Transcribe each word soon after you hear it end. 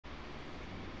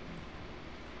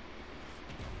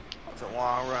It's a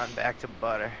long run back to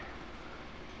butter.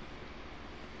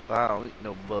 I don't eat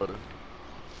no butter.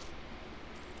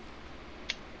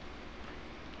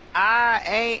 I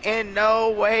ain't in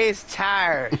no ways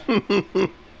tired.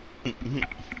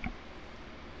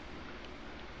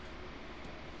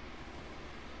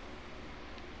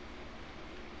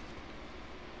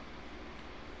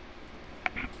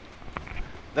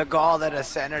 The gall that a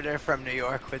senator from New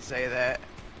York would say that.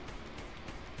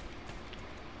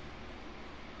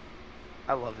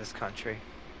 I love this country.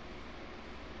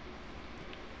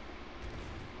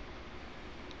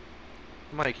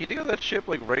 Mike, you think of that ship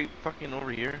like right fucking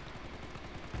over here?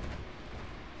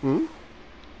 Hmm?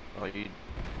 Oh, you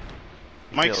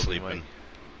Mike's failed me, sleeping. Mike.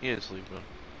 He is sleeping.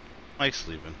 Mike's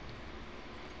sleeping.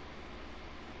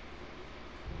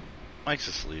 Mike's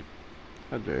asleep.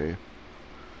 How dare you?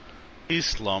 He's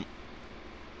slump.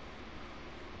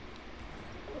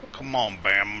 Come on,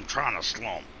 Bam. I'm trying to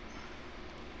slump.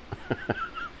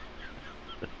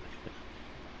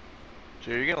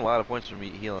 Jerry, you're getting a lot of points from me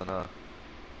healing, huh?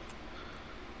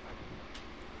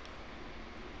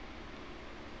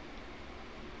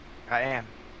 I am.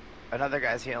 Another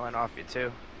guy's healing off you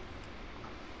too.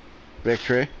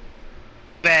 Victory.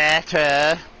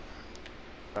 Better.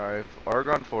 Alright, if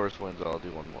Argon Forest wins, I'll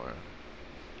do one more.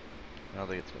 I don't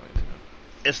think it's going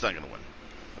to. It's not gonna win.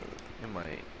 It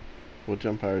might. What's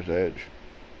Empire's Edge?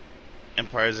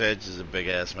 Empire's Edge is a big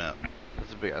ass map.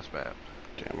 It's a big ass map.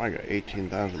 Damn, I got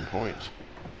 18,000 points.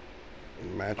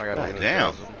 Match I got point.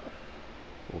 damn.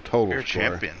 Well, total You're a score.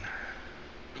 champion.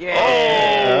 Yeah.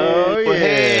 Oh, yeah.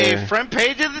 Hey, front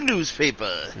page of the newspaper.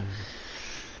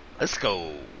 Let's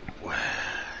go.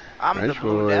 I'm French the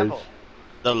Blue boys. Devil.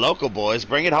 The local boys,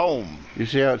 bring it home. You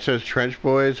see how it says Trench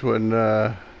Boys when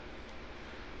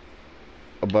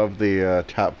above the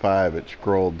top 5 it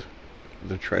scrolled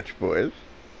the Trench Boys?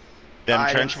 Them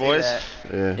I trench didn't see boys. that.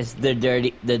 Yeah. It's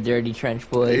the dirty trench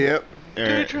boys. Yep.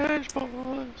 They're Trench boys.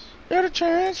 the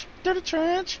trench. They're the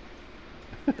trench.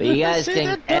 But you guys See can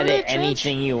that dirty edit trench?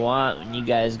 anything you want when you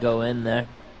guys go in there.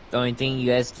 The only thing you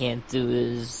guys can't do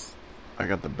is I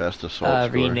got the best assault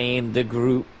score. rename the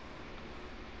group.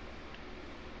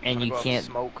 I'm And gonna you go up can't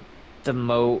smoke.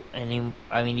 demote any.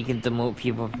 I mean, you can demote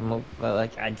people from, but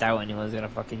like, I doubt anyone's gonna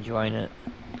fucking join it.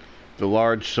 The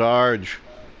Large Sarge.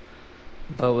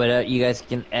 But whatever, you guys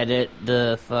can edit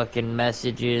the fucking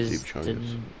messages, Deep the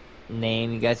Chungus.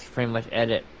 name. You guys can pretty much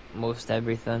edit most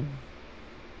everything.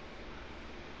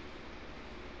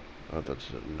 Oh, that's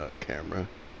a nut camera.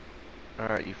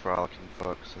 Alright, you frolicking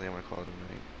fucks. I think I'm gonna call it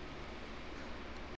a night.